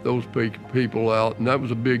trying to get those people out, and that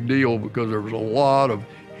was a big deal because there was a lot of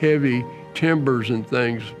heavy timbers and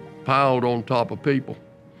things piled on top of people.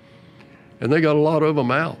 And they got a lot of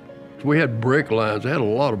them out. We had brick lines. They had a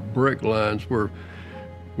lot of brick lines where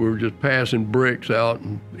we were just passing bricks out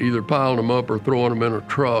and either piling them up or throwing them in a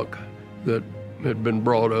truck that had been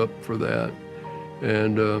brought up for that.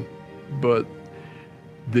 And but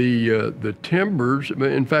the timbers,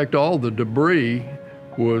 in fact, all the debris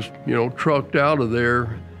was, you know, trucked out of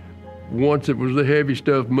there once it was the heavy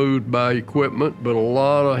stuff moved by equipment, but a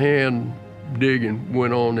lot of hand digging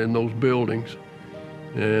went on in those buildings.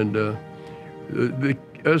 And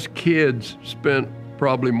us kids spent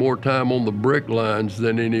probably more time on the brick lines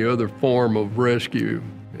than any other form of rescue.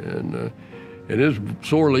 And it is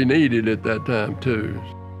sorely needed at that time too.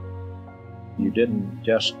 You didn't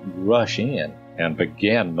just rush in and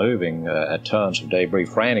begin moving tons of debris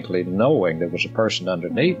frantically, knowing there was a person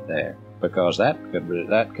underneath there, because that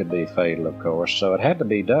could be fatal, of course. So it had to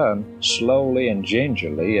be done slowly and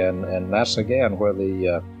gingerly, and that's again where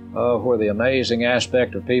the amazing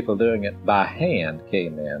aspect of people doing it by hand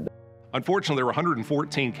came in. Unfortunately, there were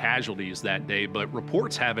 114 casualties that day, but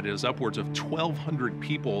reports have it as upwards of 1,200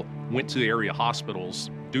 people went to the area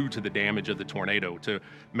hospitals due to the damage of the tornado, to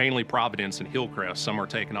mainly Providence and Hillcrest. Some were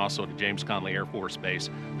taken also to James Conley Air Force Base.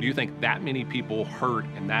 But do you think that many people hurt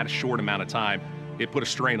in that short amount of time? It put a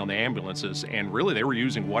strain on the ambulances, and really they were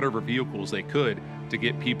using whatever vehicles they could to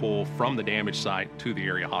get people from the damage site to the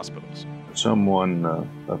area hospitals. someone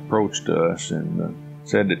approached us and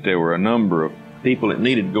said that there were a number of people that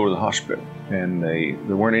needed to go to the hospital, and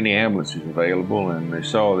there weren't any ambulances available, and they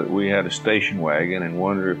saw that we had a station wagon and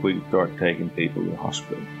wondered if we could start taking people to the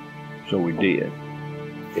hospital. So we did.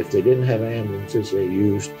 If they didn't have ambulances, they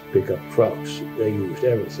used pickup trucks. They used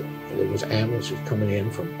everything. There was ambulances coming in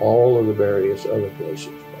from all of the various other places.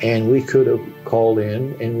 And we could have called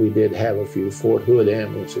in, and we did have a few Fort Hood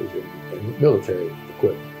ambulances and military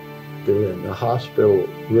equipment. And the hospital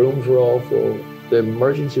rooms were all full. The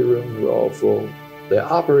emergency rooms were all full. The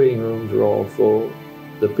operating rooms were all full.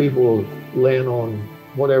 The people laying on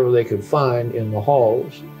whatever they could find in the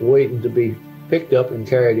halls, waiting to be picked up and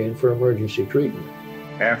carried in for emergency treatment.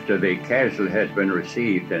 After the casualty has been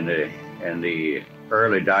received and the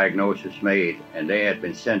early diagnosis made, and they had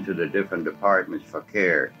been sent to the different departments for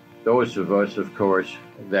care, those of us, of course,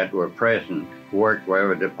 that were present worked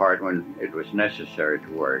wherever department it was necessary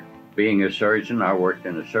to work. Being a surgeon, I worked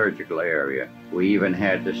in the surgical area. We even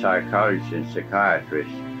had the psychologists and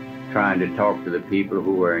psychiatrists trying to talk to the people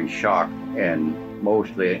who were in shock and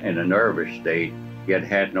mostly in a nervous state, yet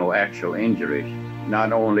had no actual injuries.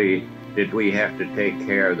 Not only did we have to take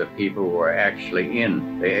care of the people who were actually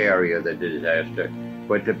in the area of the disaster,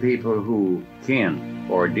 but the people who kin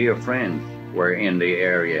or dear friends were in the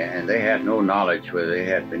area and they had no knowledge whether they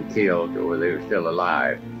had been killed or they were still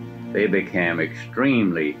alive. They became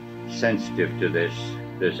extremely sensitive to this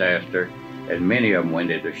disaster, and many of them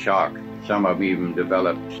went into shock. Some of them even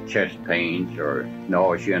developed chest pains or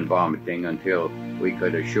nausea and vomiting until we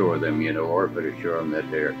could assure them, or could assure them that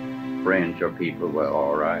their friends or people were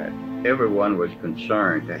all right. Everyone was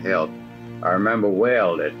concerned to help. I remember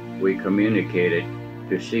well that we communicated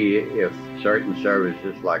to see if certain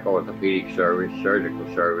services like orthopedic service, surgical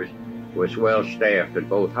service, was well staffed at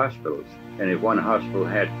both hospitals. And if one hospital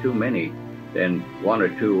had too many, then one or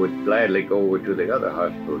two would gladly go over to the other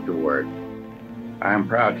hospital to work. I am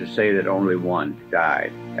proud to say that only one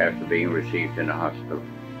died after being received in the hospital.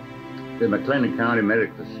 The McLennan County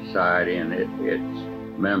Medical Society and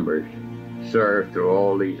its members served through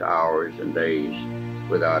all these hours and days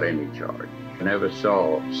without any charge. I never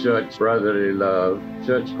saw such brotherly love,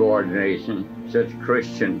 such coordination, such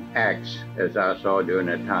Christian acts as I saw during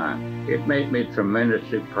that time. It made me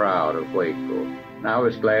tremendously proud of Waco. And I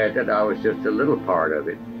was glad that I was just a little part of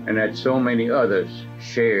it, and that so many others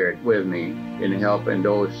shared with me in helping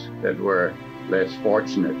those that were less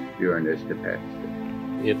fortunate during this catastrophe.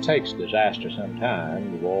 It takes disaster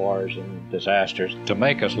sometimes, wars and disasters, to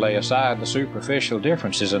make us lay aside the superficial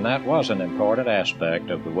differences, and that was an important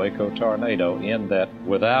aspect of the Waco tornado, in that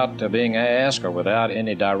without being asked or without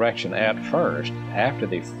any direction at first, after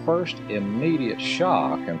the first immediate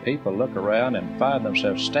shock and people look around and find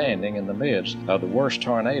themselves standing in the midst of the worst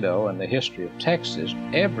tornado in the history of Texas,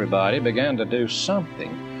 everybody began to do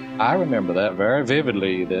something. I remember that very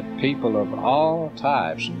vividly, that people of all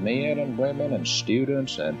types, men and women and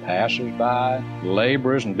students and passers-by,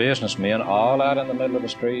 laborers and businessmen, all out in the middle of the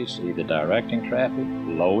streets, either directing traffic,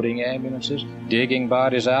 loading ambulances, digging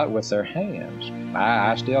bodies out with their hands.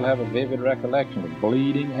 I still have a vivid recollection of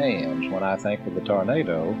bleeding hands when I think of the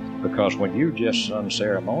tornado, because when you just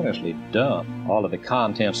unceremoniously dump all of the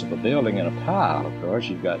contents of a building in a pile, of course,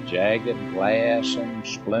 you've got jagged glass and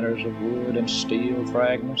splinters of wood and steel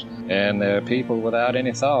fragments, and people without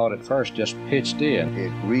any thought at first just pitched in.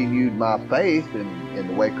 It renewed my faith in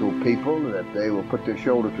the Waco people, that they will put their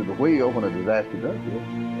shoulder to the wheel when a disaster does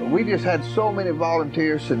hit. We just had so many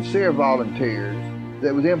volunteers, sincere volunteers, that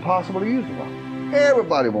it was impossible to use them all.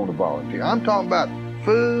 Everybody wanted to volunteer. I'm talking about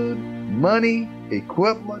food, money,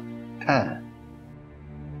 equipment, time.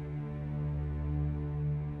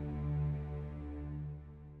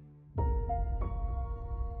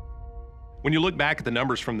 When you look back at the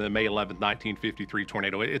numbers from the May 11th, 1953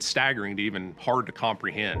 tornado, it's staggering to even hard to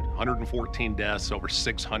comprehend. 114 deaths, over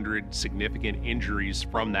 600 significant injuries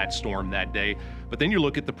from that storm that day. But then you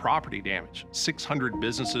look at the property damage. 600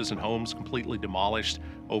 businesses and homes completely demolished,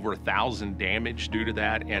 over 1,000 damaged due to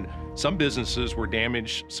that. And some businesses were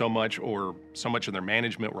damaged so much, or so much of their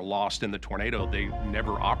management were lost in the tornado, they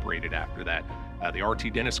never operated after that. The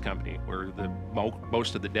RT Dentist Company, where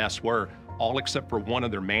most of the deaths were, all except for one of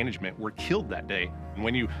their management, were killed that day. And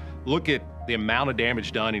when you look at the amount of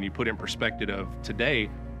damage done and you put it in perspective of today,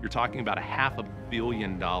 you're talking about $500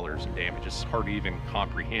 million in damage. It's hard to even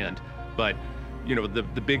comprehend. But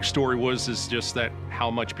the big story is just that how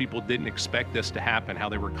much people didn't expect this to happen, how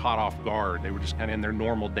they were caught off guard. They were just kind of in their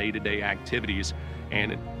normal day-to-day activities,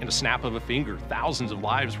 and in a snap of a finger, thousands of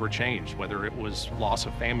lives were changed, whether it was loss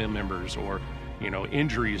of family members or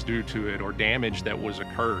injuries due to it or damage that was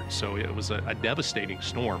occurred. So it was a devastating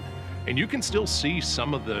storm. And you can still see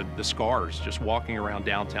some of the scars just walking around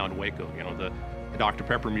downtown Waco. You know, the Dr.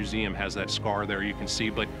 Pepper Museum has that scar there you can see,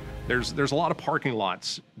 but there's a lot of parking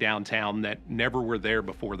lots downtown that never were there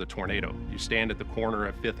before the tornado. You stand at the corner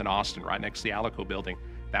of 5th and Austin, right next to the Alico building.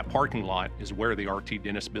 That parking lot is where the RT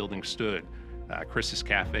Dennis building stood. Chris's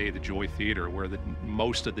Cafe, the Joy Theater, where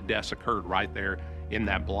most of the deaths occurred right there in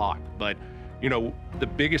that block. But you know, the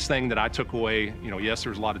biggest thing that I took away, you know, yes,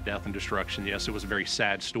 there was a lot of death and destruction. Yes, it was a very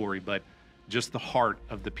sad story, but just the heart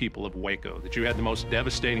of the people of Waco, that you had the most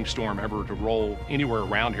devastating storm ever to roll anywhere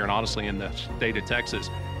around here, and honestly in the state of Texas,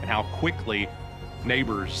 and how quickly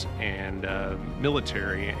neighbors and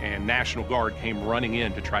military and National Guard came running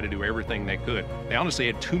in to try to do everything they could. They honestly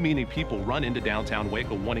had too many people run into downtown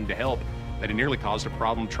Waco wanting to help that it nearly caused a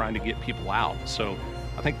problem trying to get people out. So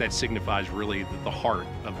I think that signifies really the heart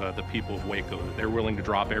of the people of Waco, that they're willing to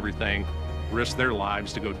drop everything, risk their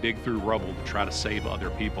lives to go dig through rubble to try to save other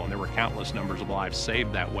people. And there were countless numbers of lives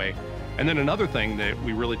saved that way. And then another thing that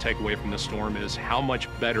we really take away from this storm is how much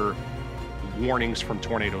better warnings from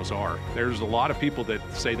tornadoes are. There's a lot of people that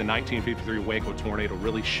say the 1953 Waco tornado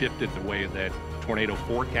really shifted the way that tornado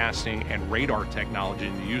forecasting and radar technology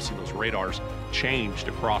and the use of those radars changed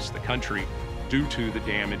across the country due to the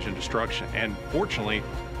damage and destruction. And fortunately,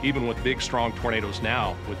 even with big, strong tornadoes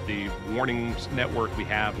now, with the warnings network we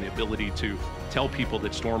have and the ability to tell people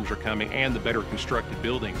that storms are coming and the better constructed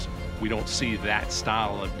buildings, we don't see that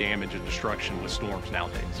style of damage and destruction with storms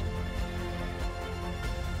nowadays.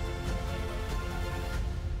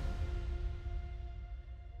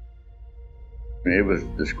 It was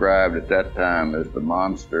described at that time as the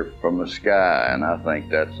monster from the sky, and I think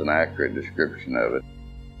that's an accurate description of it.